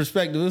it into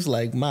perspective. It's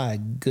like, my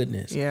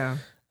goodness. Yeah.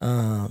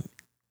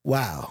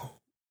 Wow.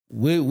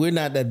 We're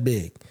not that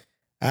big.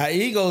 Our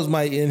egos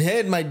and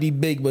head might be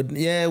big, but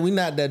yeah, we're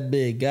not that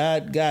big.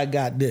 God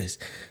got this.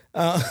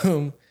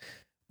 But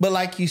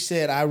like you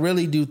said, I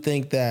really do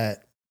think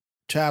that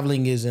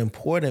traveling is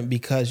important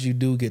because you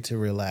do get to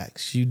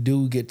relax. You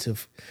do get to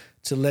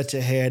let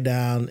your hair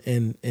down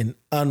and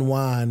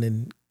unwind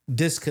and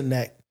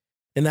disconnect.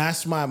 And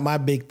that's my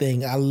big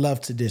thing. I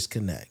love to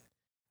disconnect.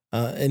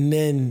 And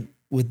then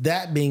with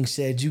that being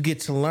said, you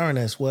get to learn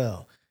as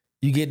well.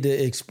 You get to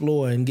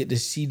explore and get to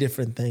see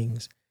different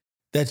things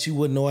that you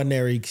wouldn't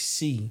ordinarily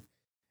see.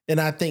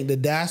 And I think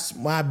that's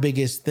my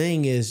biggest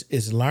thing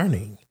is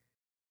learning.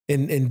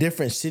 In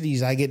different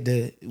cities,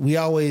 we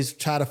always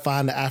try to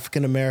find the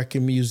African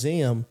American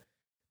Museum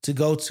to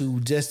go to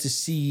just to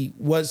see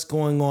what's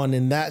going on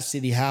in that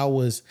city.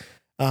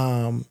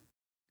 What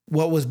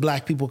was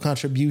Black people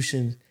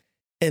contribution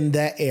in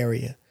that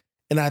area?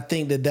 And I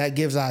think that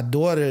gives our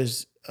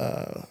daughters,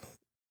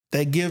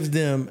 that gives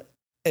them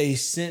a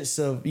sense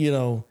of,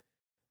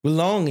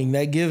 belonging,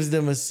 that gives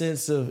them a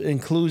sense of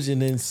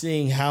inclusion and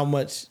seeing how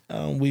much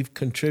we've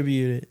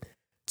contributed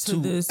to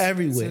this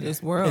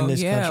world in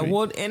this country.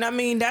 Well, and I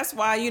mean, that's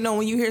why,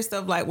 when you hear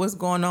stuff like what's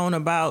going on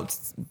about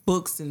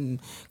books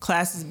and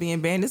classes being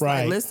banned, it's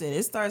like, listen,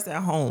 it starts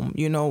at home.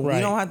 We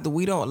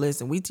don't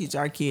listen. We teach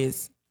our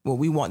kids what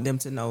we want them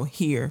to know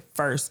here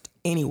first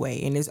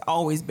anyway. And it's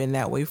always been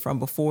that way from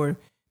before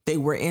they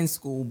were in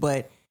school.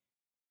 But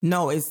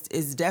no,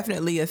 it's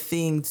definitely a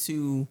thing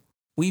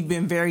we've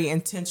been very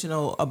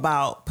intentional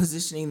about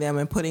positioning them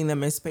and putting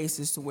them in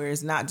spaces to where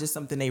it's not just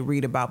something they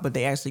read about, but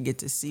they actually get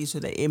to see, so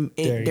that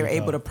they're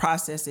able to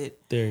process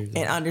it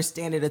and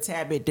understand it a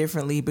tad bit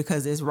differently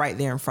because it's right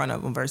there in front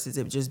of them versus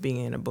it just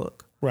being in a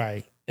book.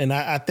 Right. And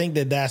I think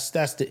that's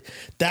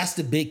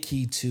the big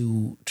key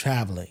to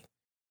traveling.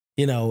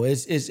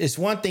 It's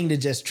one thing to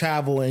just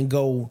travel and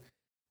go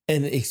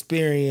and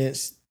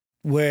experience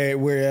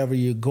wherever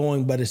you're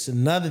going, but it's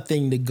another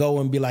thing to go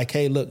and be like,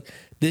 hey, look,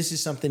 this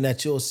is something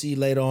that you'll see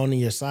later on in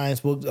your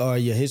science books or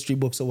your history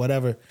books or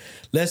whatever.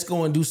 Let's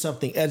go and do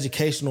something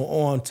educational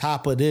on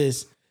top of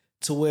this,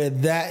 to where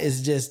that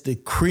is just the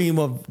cream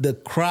of the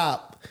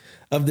crop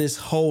of this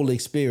whole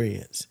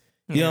experience.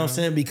 You know what I'm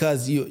saying?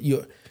 Because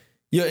you're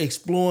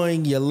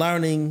exploring, you're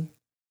learning,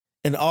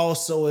 and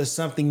also it's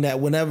something that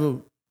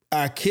whenever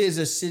our kids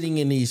are sitting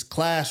in these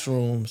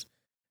classrooms,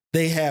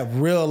 they have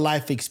real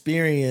life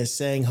experience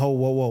saying, oh,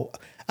 whoa,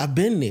 I've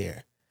been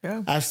there.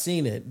 Yeah. I've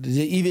seen it.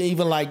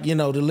 Even like, the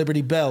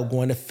Liberty Bell,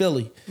 going to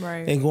Philly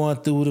and going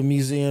through the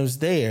museums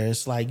there.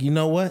 It's like, you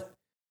know what?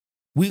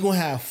 We're going to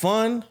have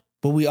fun,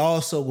 but we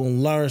also going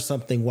to learn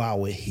something while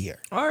we're here.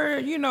 Or,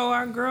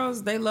 our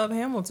girls, they love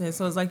Hamilton.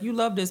 So it's like, you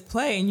love this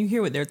play and you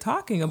hear what they're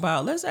talking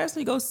about. Let's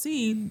actually go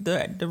see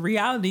the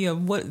reality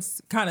of what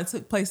kind of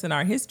took place in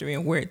our history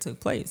and where it took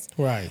place.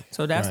 Right.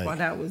 So that's why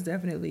that was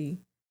definitely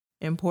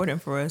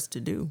important for us to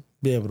do.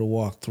 Be able to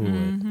walk through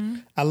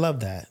it. I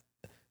love that.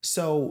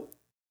 So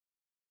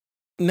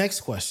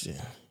next question.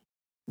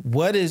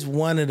 What is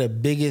one of the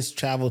biggest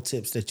travel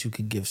tips that you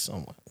could give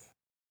someone?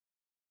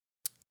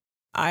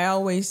 I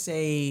always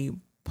say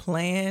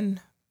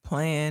plan.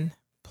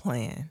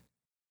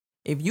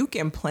 If you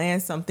can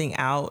plan something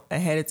out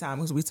ahead of time,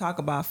 because we talk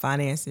about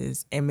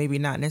finances and maybe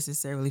not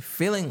necessarily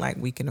feeling like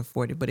we can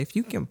afford it, but if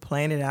you can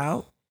plan it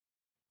out,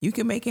 you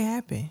can make it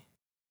happen.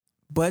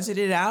 Budget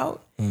it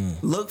out.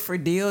 Look for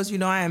deals.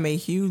 I am a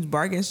huge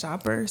bargain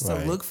shopper. So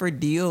look for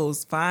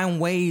deals. Find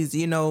ways,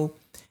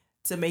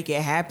 to make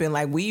it happen.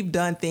 Like, we've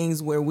done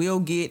things where we'll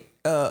get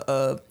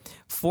a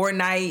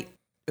 4-night,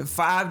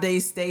 5-day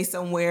stay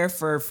somewhere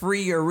for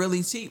free or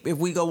really cheap if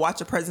we go watch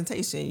a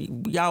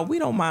presentation. Y'all, we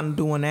don't mind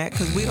doing that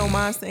because we don't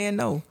mind saying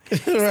no.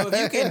 So if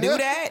you can do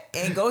that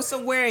and go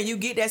somewhere and you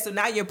get that, so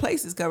now your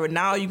place is covered.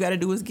 Now all you got to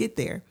do is get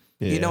there.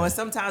 Yeah. And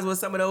sometimes with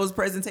some of those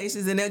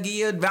presentations, and they'll give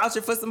you a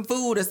voucher for some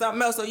food or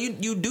something else. So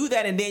you do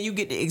that, and then you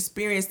get to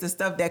experience the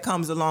stuff that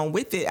comes along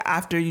with it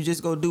after you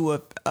just go do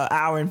a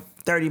hour and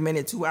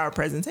 30-minute, 2-hour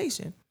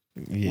presentation.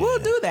 Yeah. We'll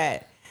do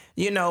that,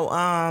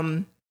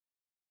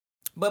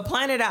 but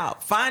plan it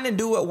out. Find and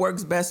do what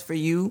works best for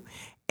you,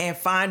 and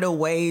find a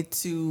way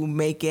to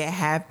make it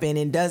happen.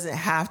 It doesn't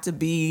have to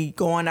be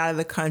going out of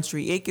the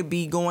country. It could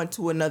be going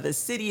to another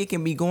city. It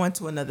can be going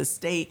to another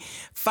state.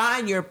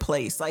 Find your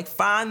place. Like,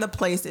 find the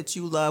place that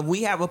you love.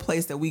 We have a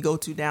place that we go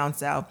to down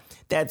south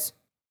that's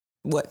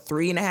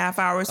 3.5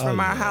 hours from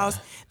our house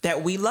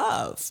that we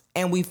love.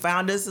 And we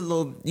found us a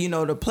little,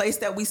 the place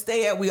that we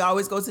stay at, we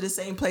always go to the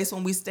same place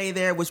when we stay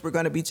there, which we're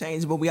going to be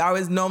changed, but we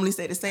always normally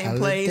stay the same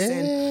place.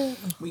 And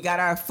we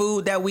got our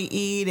food that we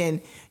eat,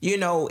 and,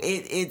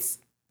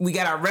 we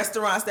got our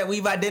restaurants that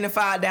we've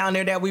identified down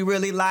there that we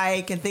really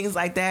like and things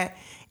like that.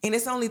 And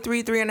it's only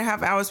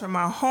 3.5 hours from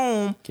our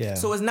home. Yeah.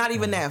 So it's not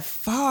even that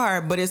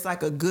far, but it's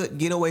like a good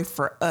getaway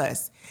for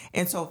us.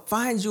 And so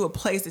find you a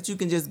place that you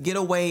can just get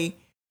away,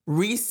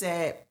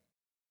 reset,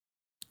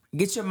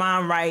 get your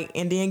mind right,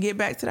 and then get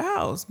back to the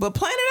house. But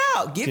plan it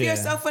out. Give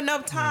yourself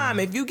enough time.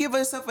 If you give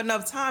yourself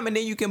enough time, and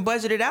then you can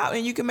budget it out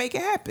and you can make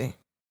it happen.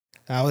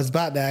 I was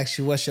about to ask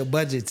you what's your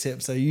budget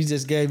tip. So you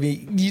just gave me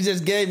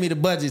the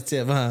budget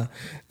tip, huh?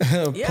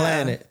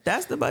 Plan it.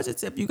 That's the budget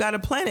tip. You got to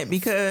plan it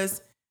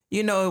because,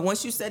 you know,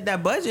 once you set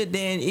that budget,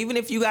 then even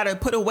if you got to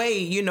put away,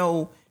 you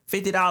know,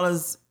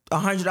 $50,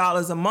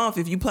 $100 a month,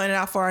 if you plan it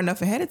out far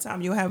enough ahead of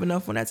time, you'll have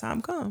enough when that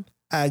time comes.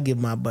 I give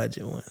my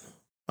budget one.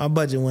 My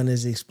budget one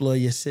is explore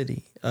your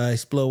city,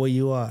 explore where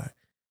you are.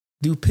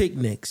 Do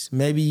picnics.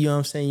 Maybe, you know what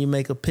I'm saying, you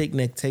make a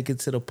picnic, take it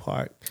to the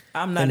park.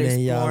 I'm not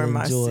exploring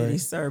my city,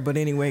 sir, but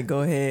anyway,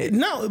 go ahead.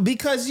 No,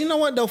 because you know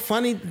what, though,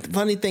 funny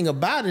thing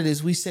about it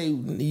is we say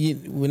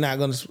we're not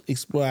going to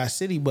explore our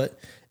city, but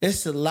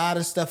it's a lot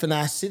of stuff in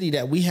our city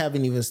that we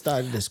haven't even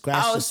started to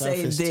scratch the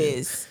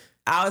surface.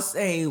 I'll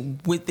say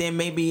within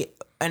maybe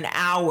an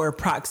hour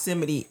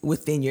proximity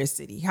within your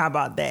city. How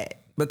about that?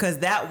 Because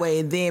that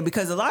way, then,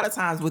 because a lot of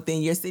times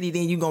within your city,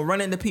 then you're going to run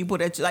into people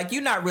that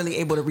you're not really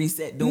able to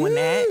reset doing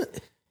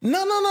that.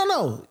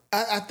 No.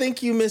 I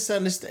think you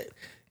misunderstand.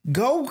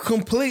 Go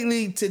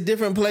completely to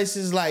different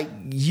places like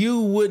you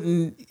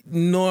wouldn't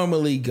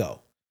normally go.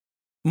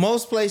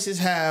 Most places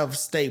have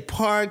state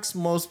parks.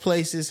 Most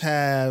places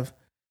have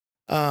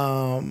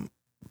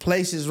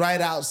places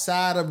right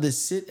outside of the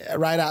city,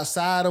 right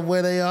outside of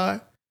where they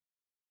are,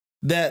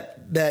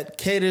 that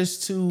caters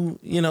to,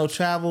 you know,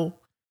 travel.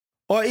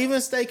 Or even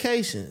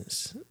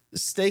staycations.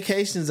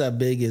 Staycations are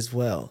big as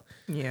well.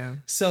 Yeah.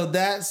 So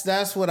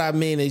that's what I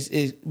mean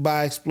is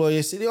by explore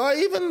your city. Or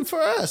even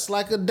for us,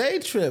 like a day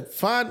trip.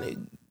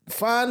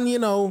 Find you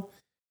know,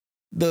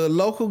 the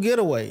local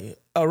getaway.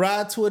 A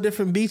ride to a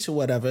different beach or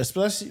whatever.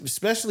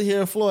 Especially here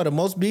in Florida.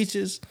 Most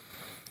beaches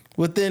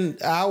within an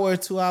hour or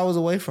 2 hours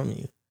away from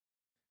you.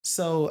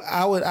 So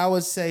I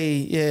would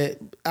say,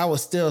 I would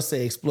still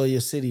say explore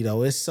your city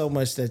though. It's so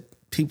much that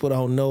people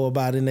don't know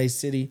about in their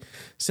city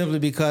simply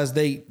because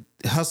they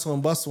hustle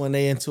and bustle when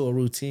they into a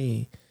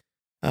routine.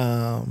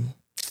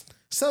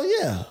 So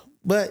yeah,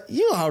 but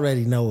you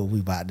already know what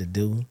we about to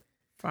do.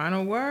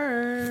 Final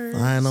words.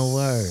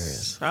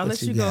 I'll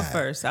let you go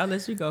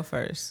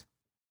first.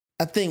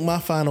 I think my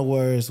final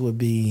words would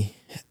be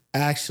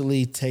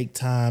actually take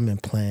time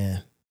and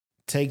plan.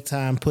 Take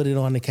time, put it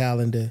on the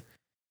calendar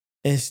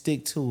and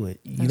stick to it.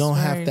 You don't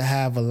have to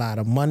have a lot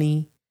of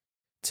money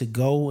to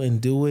go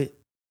and do it.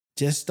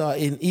 Just start,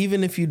 and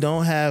even if you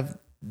don't have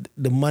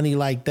the money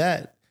like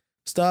that,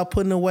 start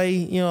putting away,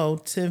 you know,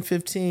 10,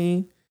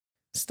 15,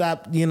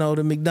 stop, you know,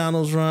 the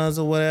McDonald's runs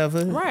or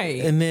whatever. Right.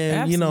 And then,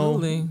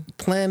 absolutely, you know,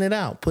 plan it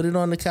out. Put it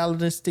on the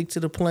calendar, stick to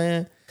the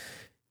plan,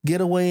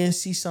 get away and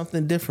see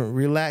something different.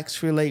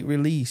 Relax, relate,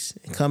 release,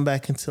 and come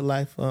back into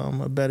life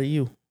a better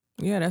you.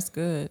 Yeah, that's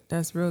good.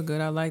 That's real good.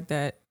 I like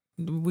that.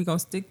 We're going to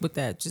stick with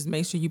that. Just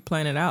make sure you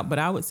plan it out. But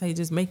I would say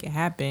just make it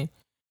happen.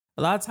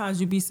 A lot of times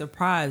you'd be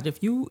surprised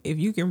if you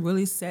can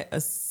really set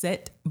a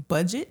set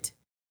budget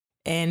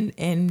and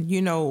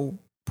you know,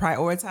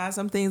 prioritize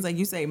some things, like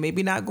you say,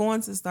 maybe not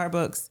going to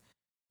Starbucks,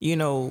 you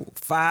know,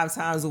 5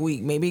 times a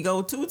week, maybe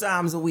go 2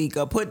 times a week,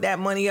 or put that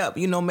money up,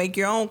 you know, make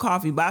your own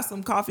coffee, buy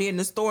some coffee in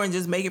the store and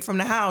just make it from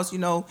the house, you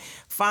know,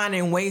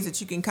 finding ways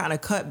that you can kind of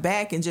cut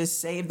back and just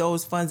save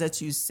those funds that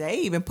you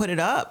save and put it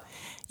up,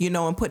 you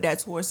know, and put that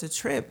towards the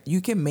trip.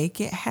 You can make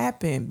it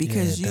happen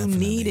because you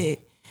need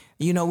it.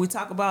 You know, we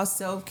talk about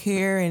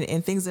self-care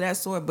and things of that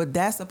sort, but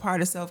that's a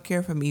part of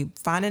self-care for me.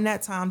 Finding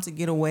that time to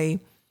get away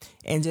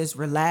and just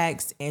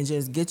relax and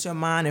just get your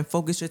mind and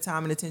focus your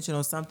time and attention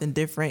on something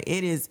different.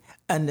 It is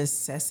a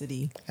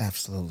necessity.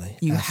 Absolutely.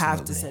 You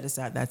have to set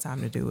aside that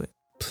time to do it.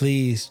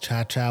 Please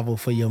try travel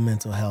for your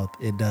mental health.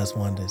 It does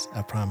wonders.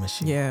 I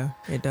promise you. Yeah,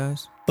 it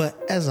does. But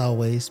as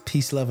always,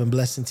 peace, love, and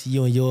blessing to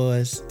you and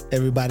yours.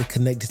 Everybody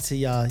connected to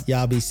y'all.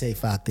 Y'all be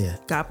safe out there.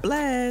 God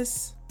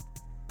bless.